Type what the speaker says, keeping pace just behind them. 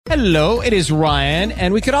Hello, it is Ryan,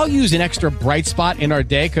 and we could all use an extra bright spot in our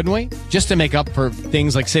day, couldn't we? Just to make up for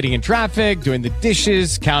things like sitting in traffic, doing the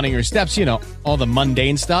dishes, counting your steps, you know, all the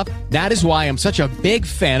mundane stuff. That is why I'm such a big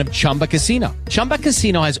fan of Chumba Casino. Chumba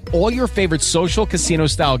Casino has all your favorite social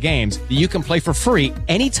casino-style games that you can play for free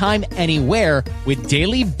anytime, anywhere with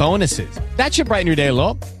daily bonuses. That should brighten your day a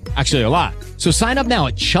little. Actually, a lot. So sign up now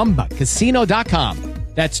at ChumbaCasino.com.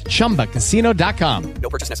 That's ChumbaCasino.com. No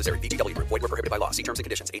purchase necessary. VGW Group. Void where prohibited by law. See terms and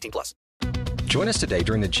conditions. 18+. Join us today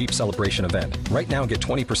during the Jeep Celebration event. Right now, get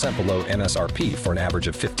 20% below MSRP for an average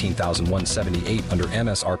of $15,178 under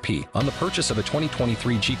MSRP on the purchase of a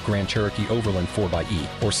 2023 Jeep Grand Cherokee Overland 4xE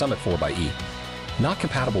or Summit 4xE. Not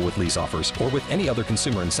compatible with lease offers or with any other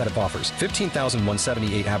consumer incentive offers.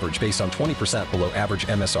 $15,178 average based on 20% below average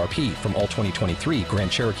MSRP from all 2023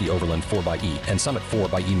 Grand Cherokee Overland 4xE and Summit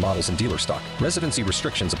 4xE models in dealer stock. Residency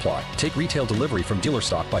restrictions apply. Take retail delivery from dealer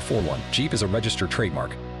stock by 4/1. Jeep is a registered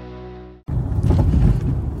trademark.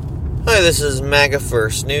 Hi, this is MAGA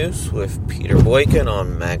First News with Peter Boykin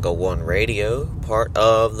on MAGA One Radio, part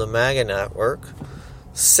of the MAGA Network.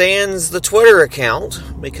 Sans the Twitter account,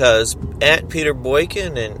 because at Peter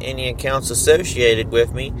Boykin and any accounts associated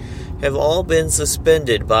with me have all been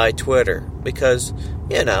suspended by Twitter because,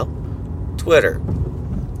 you know, Twitter.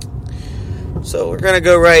 So we're going to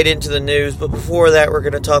go right into the news, but before that we're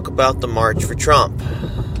going to talk about the March for Trump.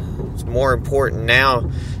 It's more important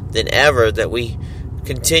now than ever that we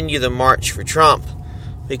continue the March for Trump,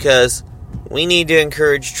 because we need to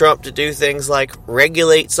encourage Trump to do things like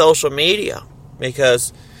regulate social media.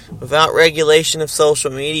 Because without regulation of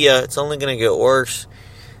social media, it's only going to get worse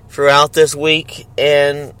throughout this week.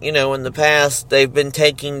 And, you know, in the past, they've been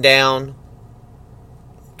taking down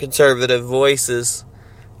conservative voices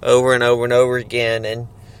over and over and over again. And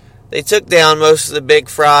they took down most of the big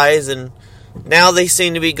fries. And now they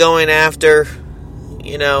seem to be going after,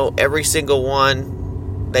 you know, every single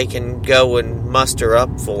one they can go and muster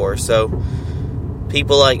up for. So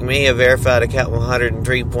people like me, a verified account with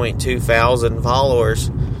 103.2 thousand followers,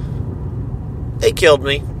 they killed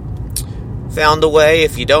me. Found a way.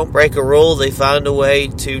 If you don't break a rule, they found a way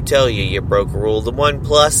to tell you broke a rule. The one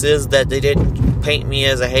plus is that they didn't paint me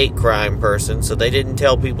as a hate crime person, so they didn't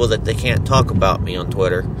tell people that they can't talk about me on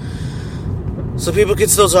Twitter. So people can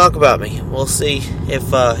still talk about me. We'll see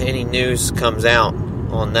if any news comes out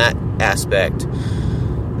on that aspect.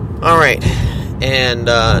 Alright. And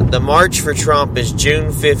the March for Trump is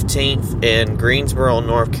June 15th in Greensboro,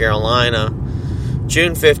 North Carolina.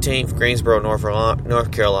 June 15th, Greensboro,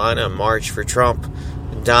 North Carolina,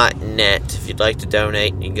 marchfortrump.net. If you'd like to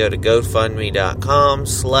donate, you can go to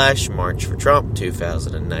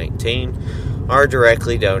GoFundMe.com/MarchForTrump2019 or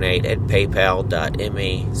directly donate at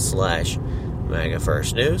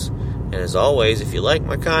PayPal.me/MAGAFirstNews. And as always, if you like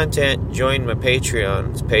my content, join my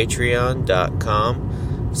Patreon. It's patreon.com/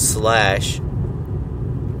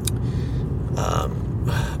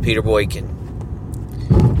 Peter Boykin.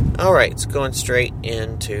 Alright, it's going straight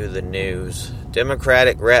into the news.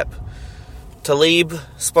 Democratic Rep. Tlaib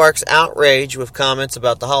sparks outrage with comments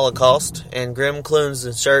about the Holocaust, and Grim Clunes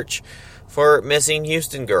in search for missing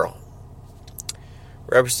Houston girl.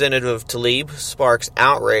 Representative Tlaib sparks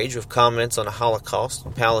outrage with comments on the Holocaust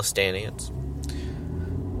and Palestinians.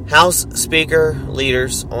 House Speaker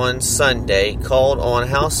leaders on Sunday called on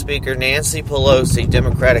House Speaker Nancy Pelosi,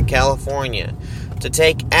 Democratic California, to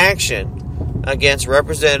take action against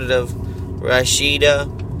Representative Rashida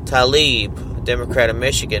Tlaib, Democrat of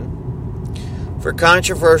Michigan, for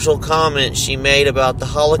controversial comments she made about the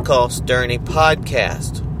Holocaust during a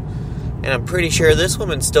podcast. And I'm pretty sure this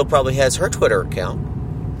woman still probably has her Twitter account.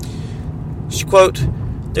 She, quote,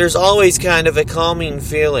 "There's always kind of a calming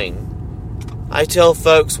feeling. I tell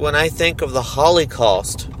folks when I think of the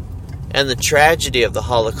Holocaust and the tragedy of the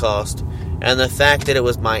Holocaust and the fact that it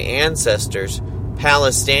was my ancestors,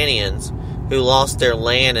 Palestinians, who lost their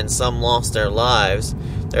land and some lost their lives,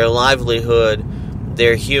 their livelihood,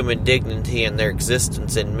 their human dignity, and their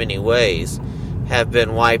existence in many ways have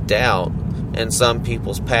been wiped out, and some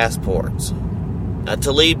people's passports."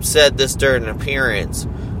 Tlaib said this during an appearance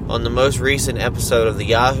on the most recent episode of the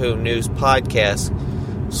Yahoo News podcast,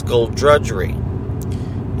 Skullduggery.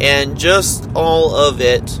 And just all of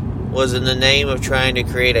it was in the name of trying to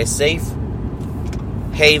create a safe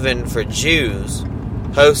haven for Jews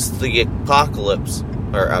post the apocalypse,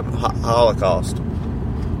 or Holocaust,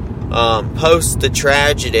 post the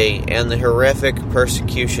tragedy and the horrific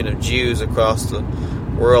persecution of Jews across the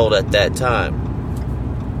world at that time.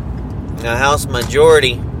 Now, House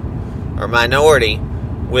Minority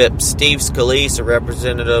Whip Steve Scalise, a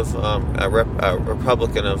representative, a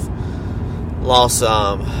Republican of Los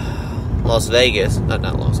Las Vegas,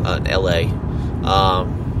 not L.A.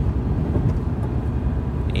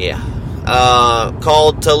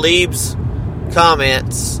 Called Tlaib's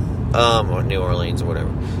comments, or New Orleans or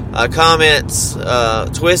whatever, comments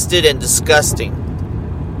twisted and disgusting.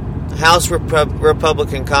 House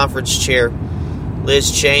Republican Conference Chair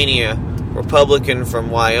Liz Cheney, a Republican from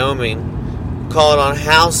Wyoming, called on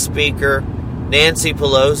House Speaker Nancy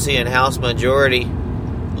Pelosi and House Majority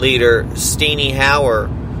Leader Steny Hoyer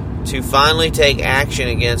to finally take action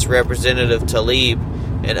against Representative Tlaib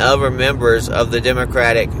and other members of the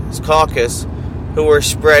Democratic caucus who were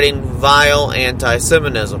spreading vile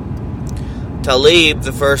anti-Semitism. Tlaib,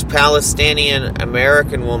 the first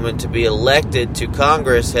Palestinian-American woman to be elected to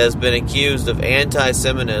Congress, has been accused of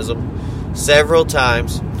anti-Semitism several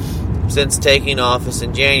times since taking office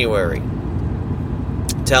in January.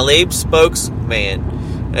 Tlaib's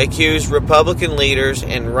spokesman accused Republican leaders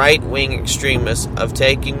and right-wing extremists of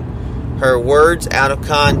taking her words out of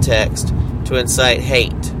context to incite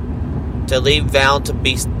hate. Tlaib vowed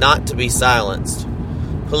not to be silenced.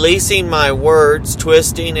 Policing my words,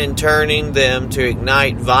 twisting and turning them to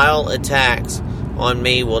ignite vile attacks on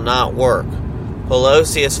me will not work.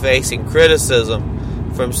 Pelosi is facing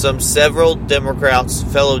criticism from several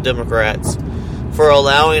fellow Democrats, for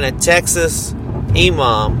allowing a Texas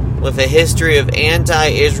imam with a history of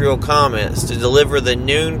anti-Israel comments to deliver the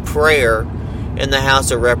noon prayer in the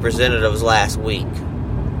House of Representatives last week.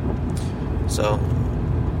 So,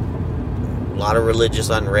 a lot of religious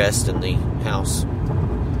unrest in the House.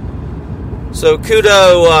 So,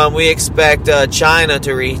 we expect China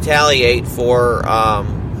to retaliate for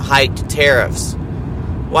hiked tariffs.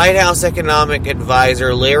 White House economic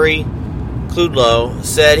advisor Larry Kudlow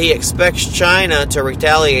said he expects China to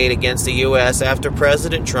retaliate against the U.S. after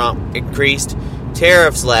President Trump increased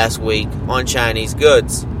tariffs last week on Chinese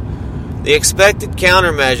goods. The expected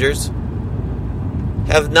countermeasures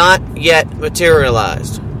have not yet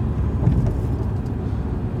materialized.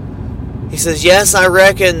 He says, yes, I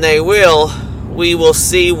reckon they will. We will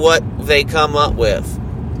see what they come up with.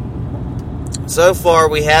 So far,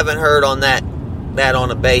 we haven't heard on that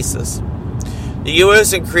on a basis. The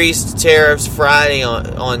U.S. increased tariffs Friday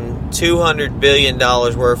on $200 billion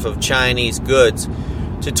worth of Chinese goods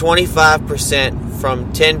to 25%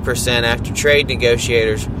 from 10% after trade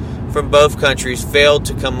negotiators from both countries failed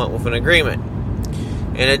to come up with an agreement.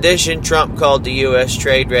 In addition, Trump called the U.S.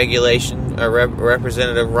 Trade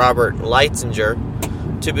Representative Robert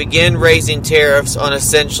Lighthizer to begin raising tariffs on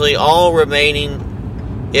essentially all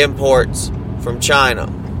remaining imports from China,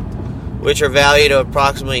 which are valued at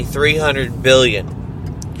approximately $300 billion.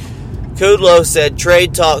 Kudlow said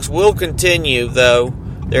trade talks will continue, though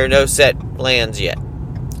there are no set plans yet.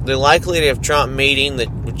 The likelihood of Trump meeting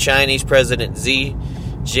the Chinese President Xi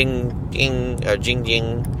Jinping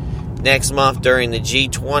next month during the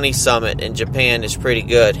G20 summit in Japan is pretty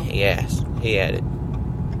good, he added.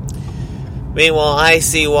 Meanwhile,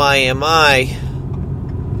 ICYMI,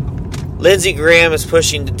 Lindsey Graham is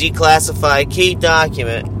pushing to declassify a key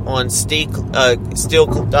document on Steele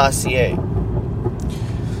dossier.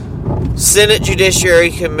 Senate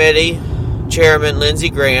Judiciary Committee Chairman Lindsey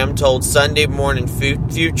Graham told Sunday Morning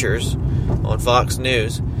Futures on Fox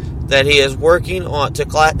News that he is working on to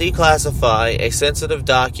declassify a sensitive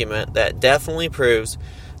document that definitely proves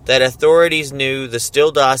that authorities knew the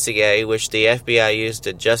Steele dossier, which the FBI used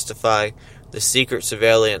to justify the secret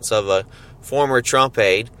surveillance of a former Trump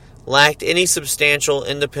aide, lacked any substantial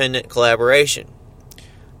independent collaboration.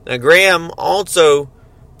 Now, Graham also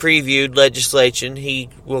previewed legislation he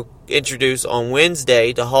will introduce on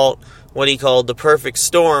Wednesday to halt what he called the perfect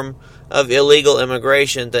storm of illegal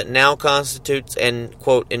immigration that now constitutes an,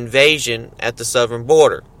 quote, invasion at the southern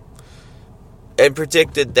border, and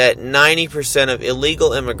predicted that 90% of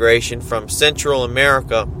illegal immigration from Central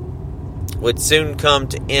America would soon come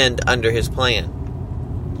to end under his plan.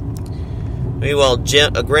 Meanwhile,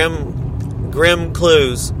 grim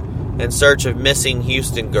clues in search of missing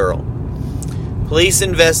Houston girl. Police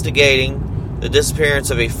investigating the disappearance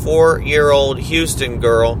of a 4-year-old Houston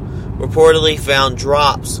girl reportedly found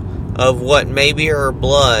drops of what may be her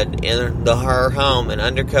blood in her home and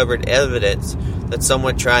uncovered evidence that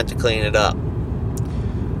someone tried to clean it up.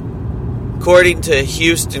 According to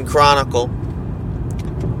Houston Chronicle,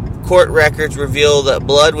 court records reveal that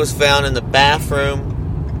blood was found in the bathroom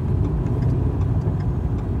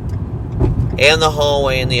and the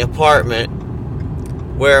hallway in the apartment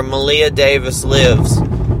where Malia Davis lives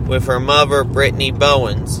with her mother, Brittany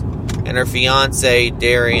Bowens, and her fiancé,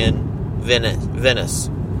 Darian Venice.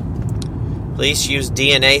 Police used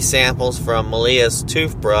DNA samples from Malia's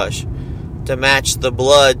toothbrush to match the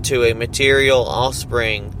blood to a material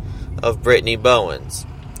offspring of Brittany Bowens.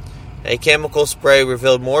 A chemical spray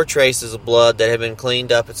revealed more traces of blood that had been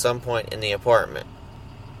cleaned up at some point in the apartment.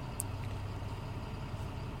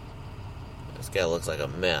 This guy looks like a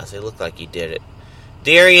mess. He looked like he did it.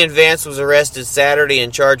 Darian Vance was arrested Saturday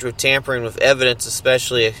and charged with tampering with evidence,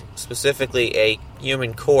 specifically a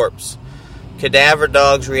human corpse. Cadaver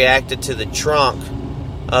dogs reacted to the trunk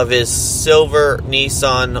of his silver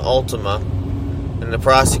Nissan Altima, and the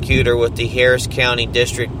prosecutor with the Harris County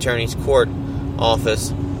District Attorney's Court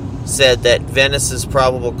office said that Venice's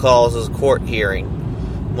probable cause is a court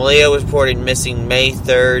hearing. Malia was reported missing May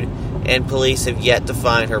 3rd, and police have yet to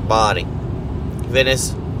find her body.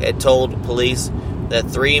 Venice had told police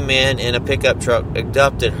that 3 men in a pickup truck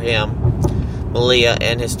abducted him, Malia,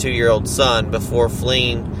 and his 2-year-old son before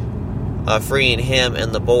freeing him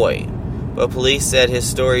and the boy. But police said his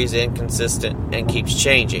story is inconsistent and keeps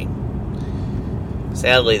changing.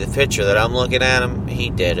 Sadly, the picture that I'm looking at him, he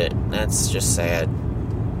did it. That's just sad.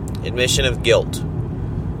 Admission of guilt.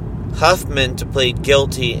 Huffman to plead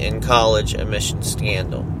guilty in college admission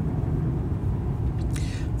scandal.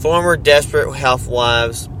 Former Desperate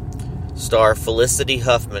Housewives star Felicity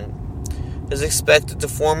Huffman is expected to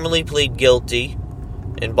formally plead guilty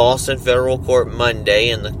in Boston Federal Court Monday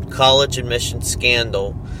in the college admission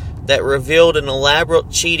scandal that revealed an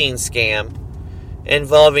elaborate cheating scam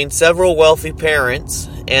involving several wealthy parents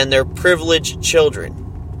and their privileged children.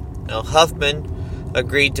 Now, Huffman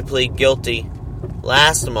agreed to plead guilty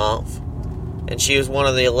last month, and she was one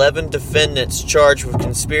of the 11 defendants charged with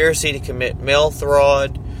conspiracy to commit mail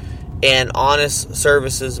fraud and honest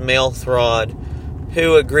services mail fraud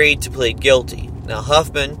who agreed to plead guilty. Now,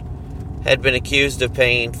 Huffman had been accused of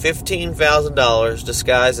paying $15,000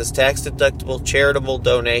 disguised as tax-deductible charitable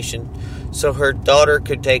donation so her daughter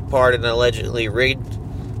could take part in an allegedly rigged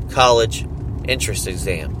college entrance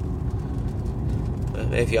exam.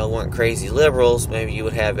 If y'all weren't crazy liberals, maybe you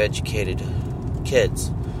would have educated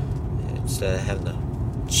kids instead of having to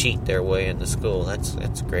cheat their way into school. That's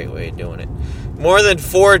a great way of doing it. More than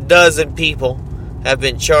 4 dozen people have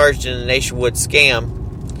been charged in the Nationwood scam,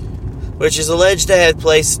 which is alleged to have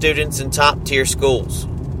placed students in top-tier schools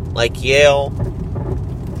like Yale,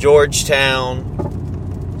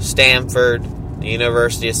 Georgetown, Stanford, the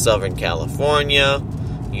University of Southern California,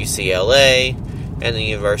 UCLA, and the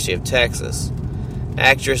University of Texas.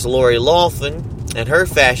 Actress Lori Loughlin and her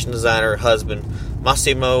fashion designer husband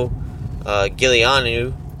Massimo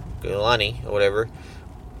Giuliani, or whatever,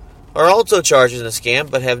 are also charged in the scam,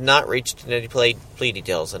 but have not reached any plea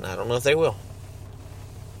details, and I don't know if they will.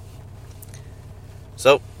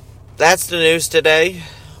 So, that's the news today.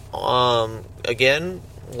 Again,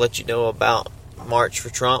 let you know about March for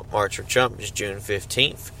Trump. March for Trump is June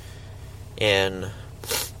 15th in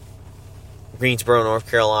Greensboro, North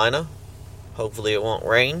Carolina. Hopefully it won't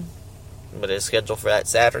rain, but it's scheduled for that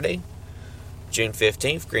Saturday, June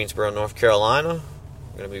 15th, Greensboro, North Carolina.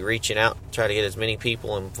 I'm going to be reaching out, try to get as many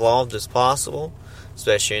people involved as possible,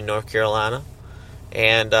 especially in North Carolina.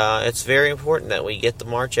 And it's very important that we get the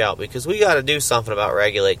march out because we got to do something about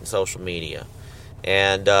regulating social media.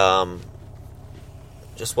 And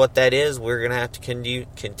just what that is, we're going to have to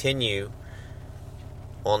continue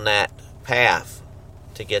on that path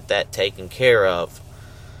to get that taken care of.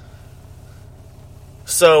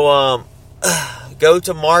 So go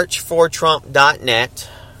to marchfortrump.net.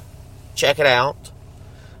 Check it out.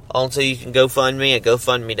 Also, you can GoFundMe at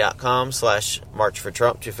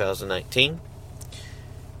gofundme.com/marchfortrump2019.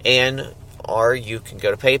 Or you can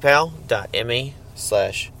go to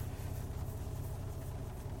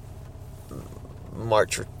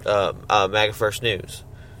paypal.me/March First News.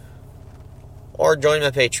 Or join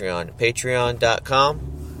my Patreon,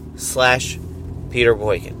 patreon.com/Peter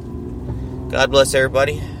Boykin. God bless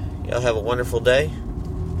everybody. Y'all have a wonderful day.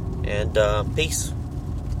 And peace.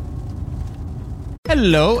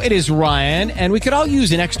 Hello, it is Ryan, and we could all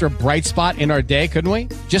use an extra bright spot in our day, couldn't we?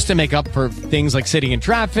 Just to make up for things like sitting in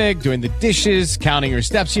traffic, doing the dishes, counting your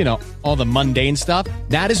steps, all the mundane stuff.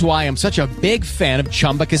 That is why I'm such a big fan of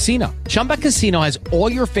Chumba Casino. Chumba Casino has all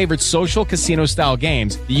your favorite social casino-style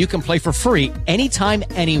games that you can play for free anytime,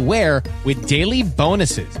 anywhere with daily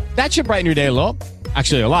bonuses. That should brighten your day a little.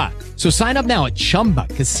 Actually, a lot. So sign up now at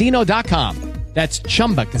ChumbaCasino.com. That's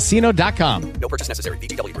ChumbaCasino.com. No purchase necessary.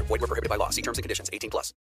 VGW Group. Void where prohibited by law. See terms and conditions. 18+.